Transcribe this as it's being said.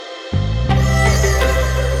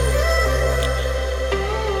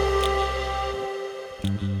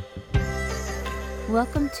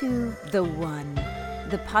Welcome to The One,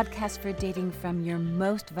 the podcast for dating from your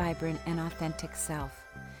most vibrant and authentic self.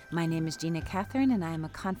 My name is Gina Catherine, and I am a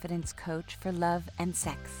confidence coach for love and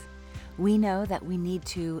sex. We know that we need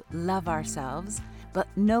to love ourselves, but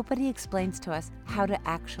nobody explains to us how to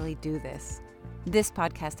actually do this. This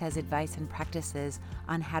podcast has advice and practices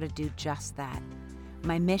on how to do just that.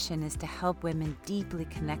 My mission is to help women deeply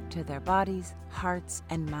connect to their bodies, hearts,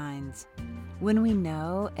 and minds. When we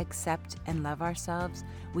know, accept, and love ourselves,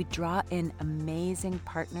 we draw in amazing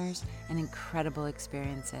partners and incredible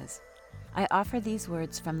experiences. I offer these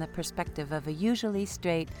words from the perspective of a usually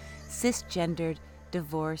straight, cisgendered,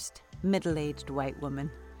 divorced, middle-aged white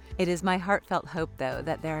woman. It is my heartfelt hope, though,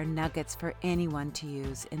 that there are nuggets for anyone to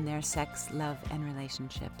use in their sex, love, and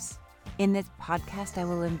relationships. In this podcast, I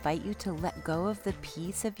will invite you to let go of the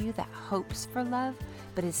piece of you that hopes for love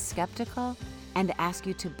but is skeptical, and ask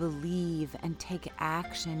you to believe and take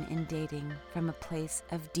action in dating from a place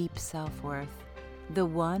of deep self-worth. The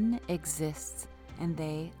one exists, and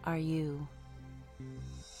they are you.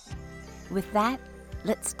 With that,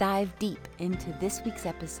 let's dive deep into this week's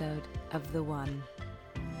episode of The One.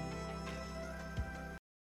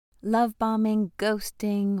 Love bombing,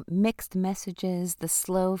 ghosting, mixed messages, the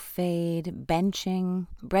slow fade, benching,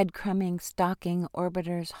 breadcrumbing, stalking,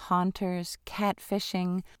 orbiters, haunters,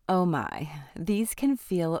 catfishing. Oh my, these can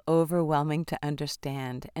feel overwhelming to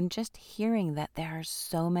understand, and just hearing that there are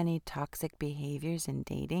so many toxic behaviors in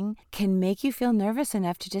dating can make you feel nervous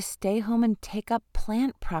enough to just stay home and take up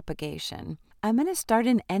plant propagation. I'm going to start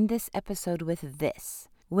and end this episode with this.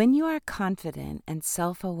 When you are confident and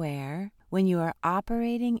self-aware, when you are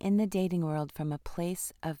operating in the dating world from a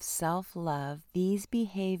place of self-love, these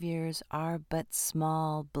behaviors are but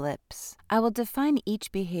small blips. I will define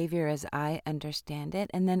each behavior as I understand it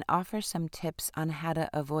and then offer some tips on how to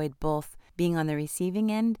avoid both being on the receiving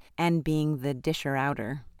end and being the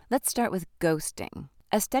disher-outer. Let's start with ghosting.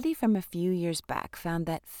 A study from a few years back found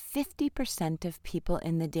that 50% of people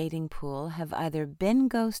in the dating pool have either been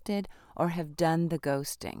ghosted or have done the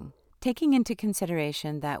ghosting. Taking into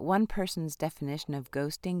consideration that one person's definition of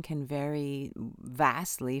ghosting can vary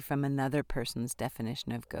vastly from another person's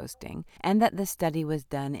definition of ghosting, and that the study was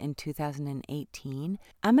done in 2018,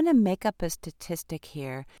 I'm going to make up a statistic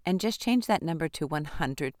here and just change that number to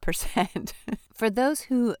 100%. For those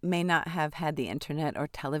who may not have had the internet or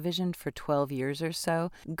television for 12 years or so,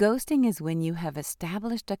 ghosting is when you have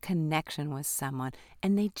established a connection with someone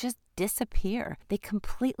and they just disappear. They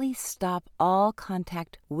completely stop all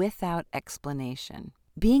contact without explanation.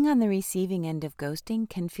 Being on the receiving end of ghosting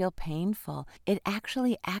can feel painful. It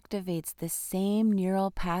actually activates the same neural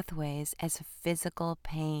pathways as physical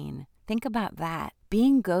pain. Think about that.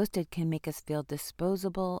 Being ghosted can make us feel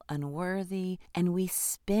disposable, unworthy, and we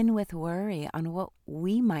spin with worry on what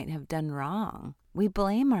we might have done wrong. We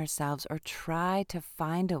blame ourselves or try to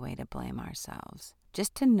find a way to blame ourselves,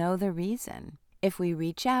 just to know the reason. If we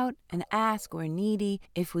reach out and ask, we're needy.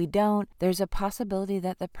 If we don't, there's a possibility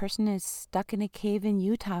that the person is stuck in a cave in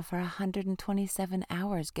Utah for 127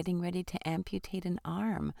 hours getting ready to amputate an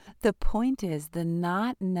arm. The point is, the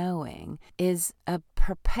not knowing is a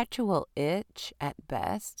perpetual itch at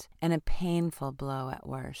best and a painful blow at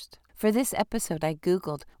worst. For this episode, I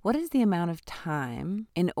Googled, what is the amount of time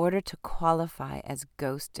in order to qualify as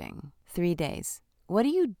ghosting? 3 days. What do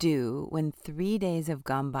you do when 3 days have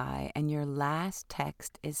gone by and your last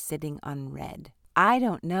text is sitting unread? I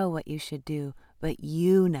don't know what you should do, but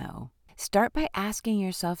you know. Start by asking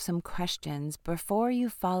yourself some questions before you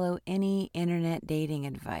follow any internet dating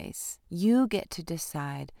advice. You get to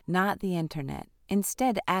decide, not the internet.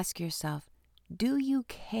 Instead, ask yourself, do you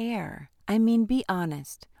care? I mean, be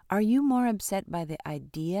honest. Are you more upset by the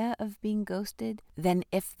idea of being ghosted than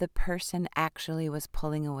if the person actually was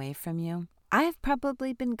pulling away from you? I've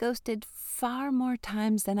probably been ghosted far more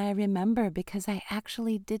times than I remember because I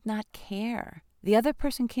actually did not care. The other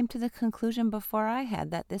person came to the conclusion before I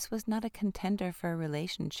had that this was not a contender for a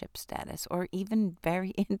relationship status or even very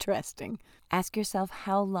interesting. Ask yourself,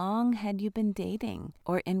 how long had you been dating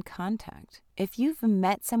or in contact? If you've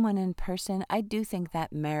met someone in person, I do think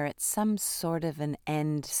that merits some sort of an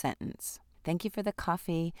end sentence. Thank you for the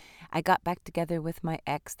coffee. I got back together with my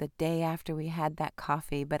ex the day after we had that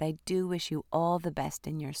coffee, but I do wish you all the best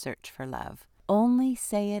in your search for love. Only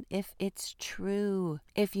say it if it's true.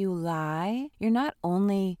 If you lie, you're not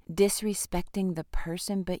only disrespecting the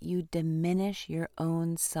person, but you diminish your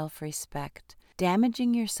own self-respect.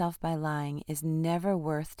 Damaging yourself by lying is never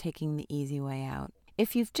worth taking the easy way out.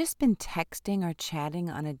 If you've just been texting or chatting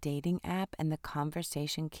on a dating app and the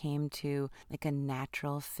conversation came to like a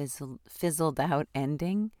natural fizzled out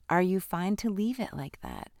ending, are you fine to leave it like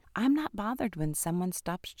that? I'm not bothered when someone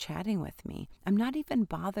stops chatting with me. I'm not even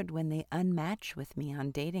bothered when they unmatch with me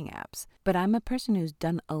on dating apps. But I'm a person who's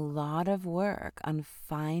done a lot of work on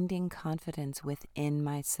finding confidence within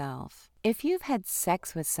myself. If you've had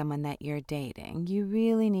sex with someone that you're dating, you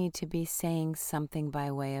really need to be saying something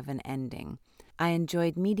by way of an ending. I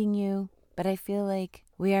enjoyed meeting you, but I feel like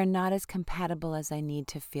we are not as compatible as I need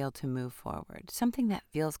to feel to move forward. Something that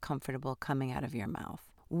feels comfortable coming out of your mouth.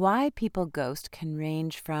 Why people ghost can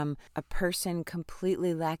range from a person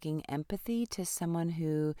completely lacking empathy to someone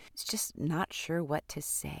who is just not sure what to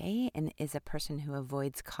say and is a person who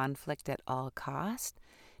avoids conflict at all costs,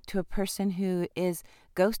 to a person who is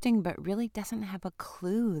ghosting but really doesn't have a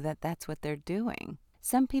clue that that's what they're doing.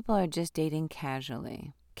 Some people are just dating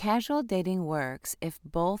casually. Casual dating works if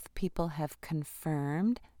both people have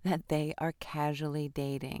confirmed that they are casually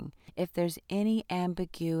dating. If there's any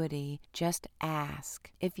ambiguity, just ask.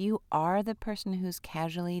 If you are the person who's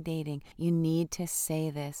casually dating, you need to say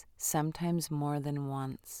this, sometimes more than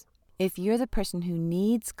once. If you're the person who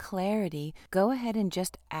needs clarity, go ahead and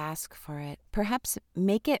just ask for it. Perhaps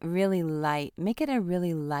make it really light. Make it a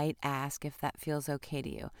really light ask if that feels okay to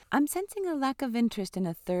you. I'm sensing a lack of interest in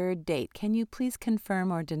a third date. Can you please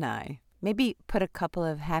confirm or deny? Maybe put a couple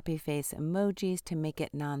of happy face emojis to make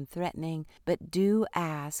it non-threatening, but do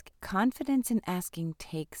ask. Confidence in asking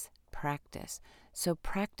takes practice. So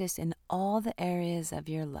practice in all the areas of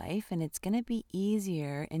your life, and it's going to be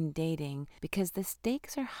easier in dating because the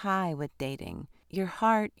stakes are high with dating. Your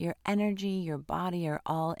heart, your energy, your body are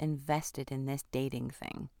all invested in this dating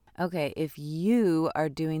thing. Okay, if you are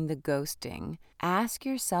doing the ghosting, ask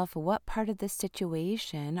yourself, what part of the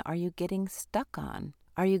situation are you getting stuck on?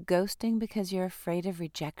 Are you ghosting because you're afraid of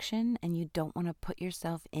rejection and you don't want to put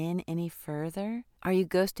yourself in any further? Are you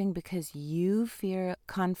ghosting because you fear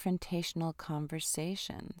confrontational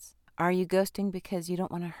conversations? Are you ghosting because you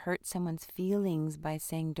don't want to hurt someone's feelings by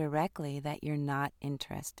saying directly that you're not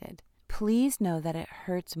interested? Please know that it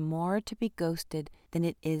hurts more to be ghosted than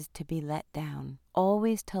it is to be let down.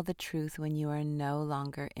 Always tell the truth when you are no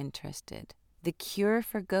longer interested. The cure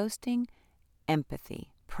for ghosting? Empathy.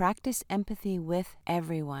 Practice empathy with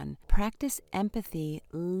everyone. Practice empathy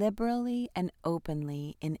liberally and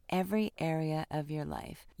openly in every area of your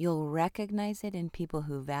life. You'll recognize it in people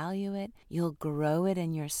who value it, you'll grow it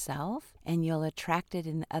in yourself, and you'll attract it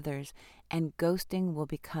in others, and ghosting will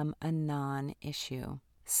become a non-issue.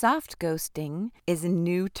 Soft ghosting is a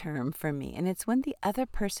new term for me, and it's when the other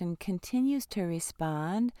person continues to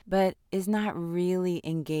respond but is not really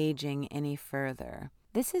engaging any further.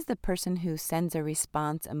 This is the person who sends a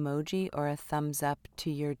response emoji or a thumbs up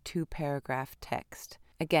to your 2-paragraph text.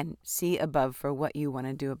 Again, see above for what you want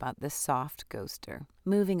to do about the soft ghoster.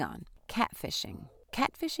 Moving on. Catfishing.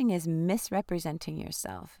 Catfishing is misrepresenting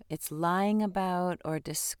yourself. It's lying about or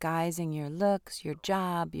disguising your looks, your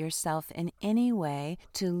job, yourself in any way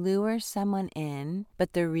to lure someone in,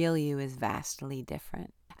 but the real you is vastly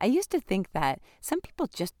different. I used to think that some people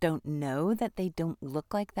just don't know that they don't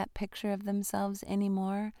look like that picture of themselves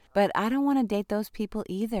anymore. But I don't want to date those people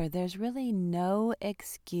either. There's really no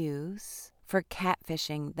excuse for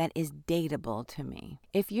catfishing that is dateable to me.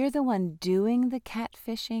 If you're the one doing the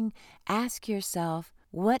catfishing, ask yourself,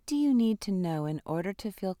 what do you need to know in order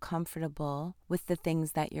to feel comfortable with the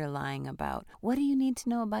things that you're lying about? What do you need to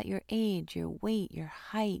know about your age, your weight, your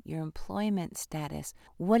height, your employment status?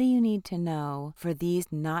 What do you need to know for these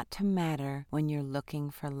not to matter when you're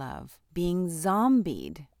looking for love? Being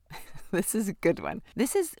zombied. This is a good one.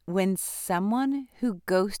 This is when someone who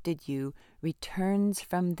ghosted you returns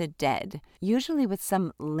from the dead, usually with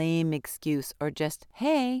some lame excuse or just,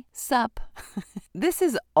 hey, sup. This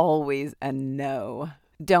is always a no.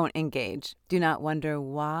 Don't engage. Do not wonder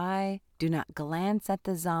why. Do not glance at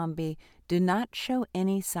the zombie. Do not show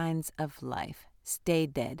any signs of life. Stay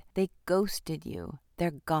dead. They ghosted you.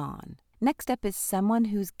 They're gone. Next up is someone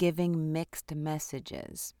who's giving mixed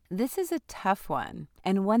messages. This is a tough one,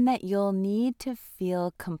 and one that you'll need to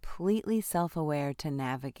feel completely self-aware to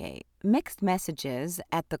navigate. Mixed messages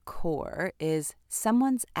at the core is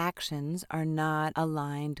someone's actions are not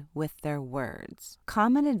aligned with their words.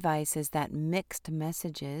 Common advice is that mixed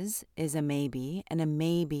messages is a maybe and a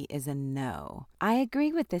maybe is a no. I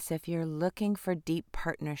agree with this if you're looking for deep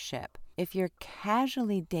partnership. If you're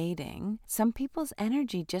casually dating, some people's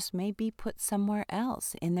energy just may be put somewhere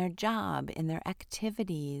else, in their job, in their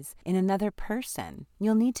activities, in another person.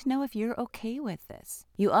 You'll need to know if you're okay with this.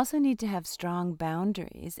 You also need to have strong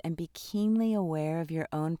boundaries and be keenly aware of your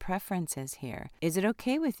own preferences here. Is it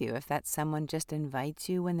okay with you if that someone just invites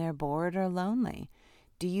you when they're bored or lonely?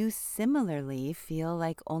 Do you similarly feel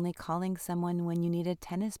like only calling someone when you need a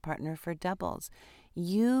tennis partner for doubles?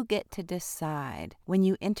 You get to decide. When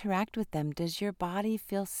you interact with them, does your body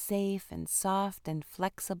feel safe and soft and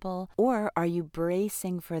flexible? Or are you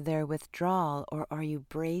bracing for their withdrawal? Or are you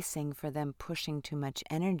bracing for them pushing too much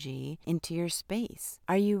energy into your space?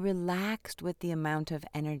 Are you relaxed with the amount of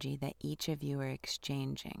energy that each of you are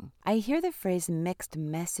exchanging? I hear the phrase mixed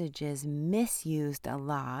messages misused a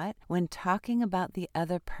lot when talking about the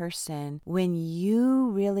other person when you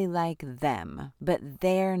really like them, but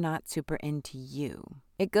they're not super into you.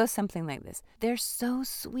 It goes something like this. They're so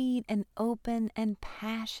sweet and open and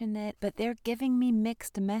passionate, but they're giving me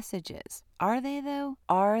mixed messages. Are they though?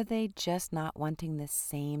 Are they just not wanting the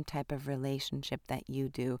same type of relationship that you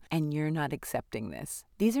do and you're not accepting this?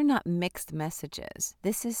 These are not mixed messages.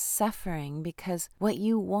 This is suffering because what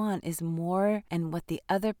you want is more and what the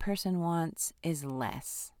other person wants is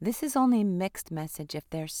less. This is only mixed message if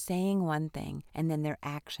they're saying one thing and then their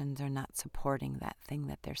actions are not supporting that thing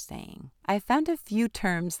that they're saying. I found a few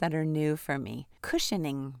terms that are new for me.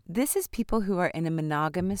 Cushioning. This is people who are in a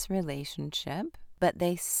monogamous relationship, but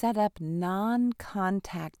they set up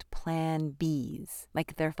non-contact plan Bs,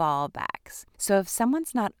 like their fallbacks. So if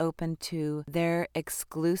someone's not open to their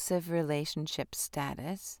exclusive relationship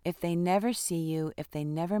status, if they never see you, if they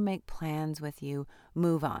never make plans with you,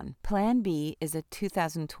 move on. Plan B is a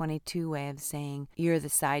 2022 way of saying you're the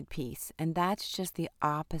side piece, and that's just the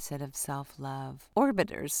opposite of self-love.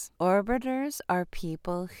 Orbiters. Orbiters are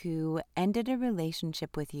people who ended a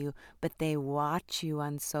relationship with you, but they watch you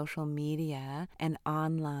on social media and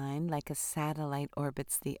online like a satellite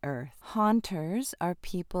orbits the earth. Haunters are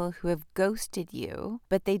people who have ghosted you,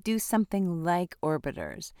 but they do something like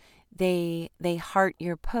orbiters. They heart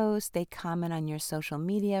your posts, they comment on your social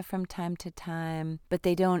media from time to time, but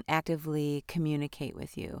they don't actively communicate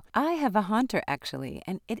with you. I have a haunter actually,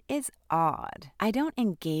 and it is odd. I don't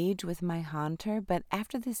engage with my haunter, but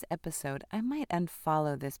after this episode, I might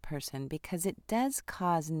unfollow this person because it does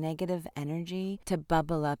cause negative energy to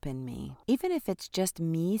bubble up in me. Even if it's just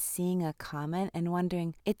me seeing a comment and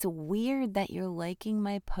wondering, it's weird that you're liking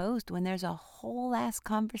my post when there's a whole ass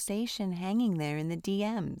conversation hanging there in the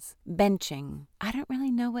DMs. Benching. I don't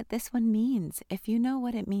really know what this one means. If you know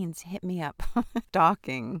what it means, hit me up.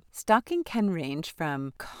 Stalking. Stalking can range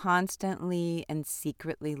from constantly and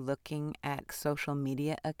secretly looking at social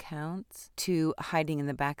media accounts to hiding in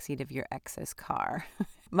the backseat of your ex's car.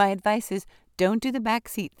 My advice is don't do the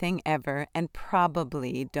backseat thing ever, and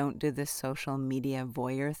probably don't do the social media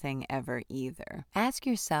voyeur thing ever either. Ask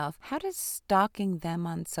yourself, how does stalking them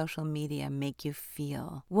on social media make you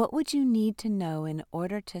feel? What would you need to know in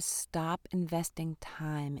order to stop investing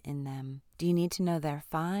time in them? Do you need to know they're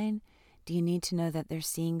fine? Do you need to know that they're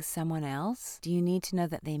seeing someone else? Do you need to know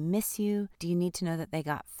that they miss you? Do you need to know that they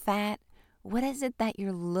got fat? What is it that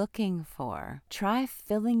you're looking for? Try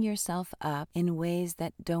filling yourself up in ways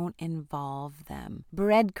that don't involve them.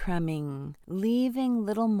 Bread-crumbing, leaving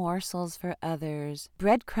little morsels for others.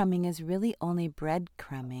 Bread-crumbing is really only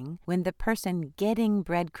bread-crumbing when the person getting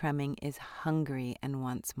bread-crumbing is hungry and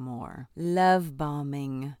wants more.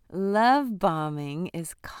 Love-bombing. Love-bombing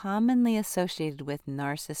is commonly associated with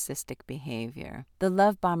narcissistic behavior. The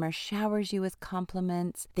love bomber showers you with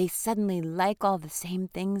compliments. They suddenly like all the same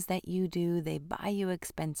things that you do. They buy you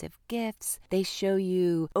expensive gifts. They show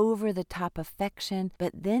you over-the-top affection,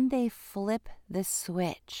 but then they flip the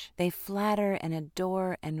switch. They flatter and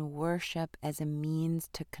adore and worship as a means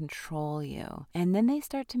to control you. And then they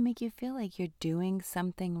start to make you feel like you're doing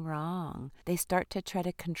something wrong. They start to try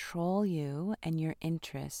to control you and your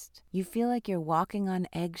interest. You feel like you're walking on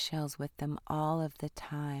eggshells with them all of the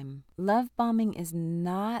time. Love bombing is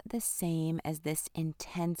not the same as this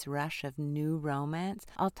intense rush of new romance.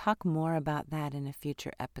 I'll talk more about that in a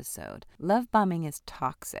future episode. Love bombing is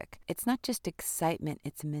toxic. It's not just excitement,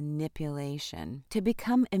 it's manipulation. To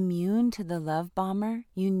become immune to the love bomber,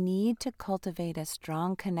 you need to cultivate a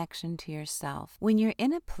strong connection to yourself. When you're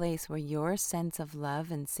in a place where your sense of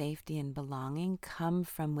love and safety and belonging come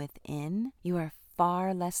from within, you are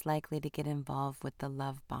far less likely to get involved with the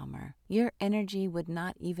love bomber. Your energy would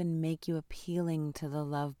not even make you appealing to the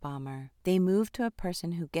love bomber. They move to a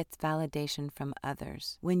person who gets validation from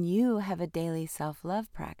others. When you have a daily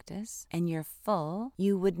self-love practice and you're full,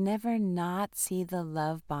 you would never not see the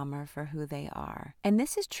love bomber for who they are. And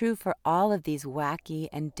this is true for all of these wacky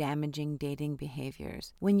and damaging dating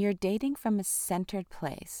behaviors. When you're dating from a centered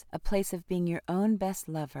place, a place of being your own best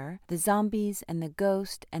lover, the zombies and the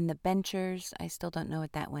ghost and the benchers, I still don't know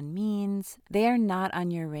what that one means. They are not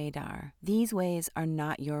on your radar. These ways are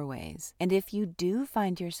not your ways. And if you do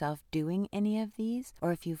find yourself doing any of these,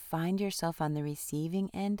 or if you find yourself on the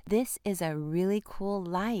receiving end, this is a really cool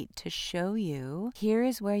light to show you here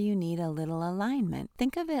is where you need a little alignment.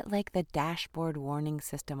 Think of it like the dashboard warning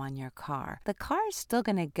system on your car. The car is still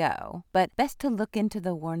going to go, but best to look into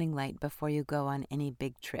the warning light before you go on any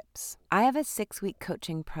big trips. I have a 6-week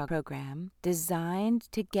coaching program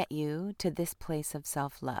designed to get you to this place of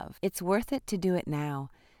self-love. It's worth it to do it now.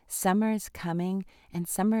 Summer is coming, and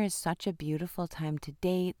summer is such a beautiful time to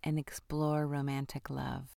date and explore romantic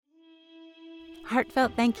love.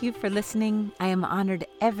 Heartfelt thank you for listening. I am honored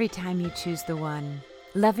every time you choose the one.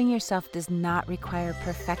 Loving yourself does not require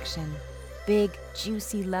perfection. Big,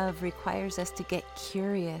 juicy love requires us to get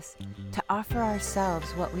curious, to offer ourselves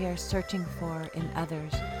what we are searching for in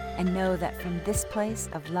others, and know that from this place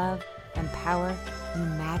of love and power, you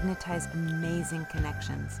magnetize amazing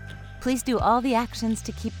connections. Please do all the actions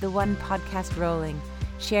to keep the One podcast rolling.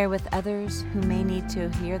 Share with others who may need to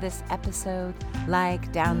hear this episode.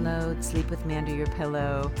 Like, download, sleep with me under your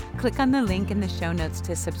pillow. Click on the link in the show notes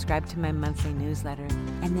to subscribe to my monthly newsletter.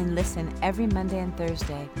 And then listen every Monday and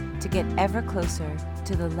Thursday to get ever closer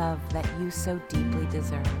to the love that you so deeply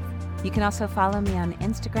deserve. You can also follow me on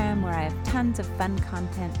Instagram, where I have tons of fun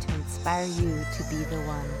content to inspire you to be the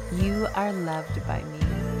one. You are loved by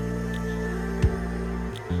me.